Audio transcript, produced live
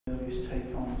various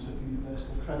take-ons of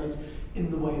universal credit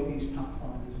in the way these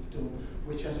pathfinders have done,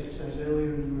 which, as it says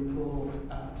earlier in the report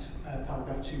at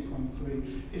paragraph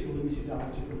 2.3, is limited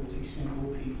eligibility,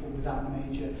 single people without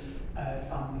major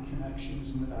family connections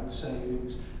and without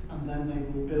savings. And then they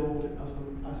will build, as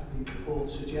the report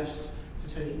suggests,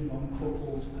 to taking on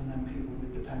couples and then people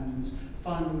with dependents,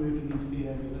 finally moving into the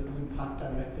area that will impact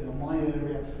directly on my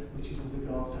area, which is with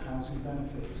regards to housing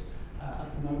benefits.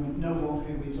 At the moment, no one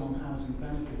who is on housing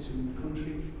benefits in the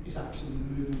country is actually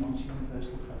moving on to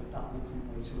universal credit. That will come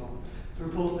later on. The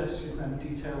report then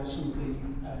details some of the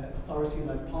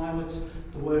authority-led pilots,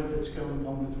 the work that's going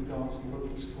on with regards to the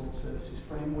local support services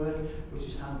framework, which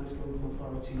is how this local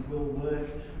authority will work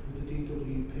with the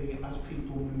DWP as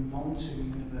people move on to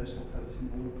universal credit in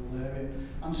the local area,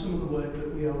 and some of the work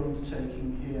that we are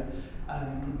undertaking here.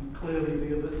 Clearly,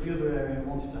 the other area I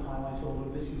wanted to highlight,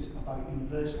 although this is about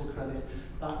universal credit,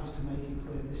 that is to make it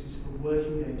clear this is for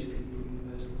working age people,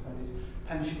 universal credit.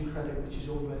 Pension credit, which is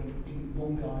already in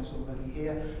one guise already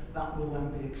here, that will then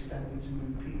be extended to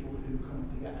move people who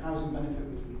currently get housing benefit,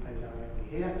 which we pay directly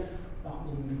here. That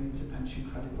will move into pension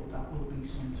credit, but that will be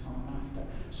some time after.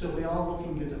 So we are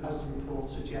looking at, as the report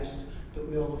suggests, that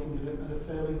we are looking at a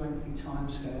fairly lengthy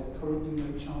timescale. Currently,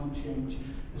 no child change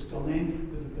has gone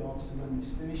in with regards to when this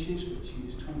finishes, which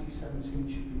is 2017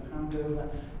 should be the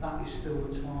handover. That is still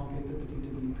the target that the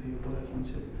DWP are working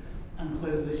to. And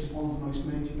clearly this is one of the most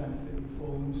major benefit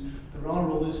reforms. There are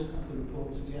others, as the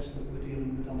report suggests, that we're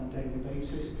dealing with on a daily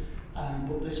basis,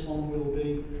 but this one will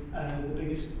be the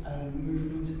biggest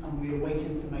movement, and we await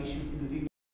information from the DWP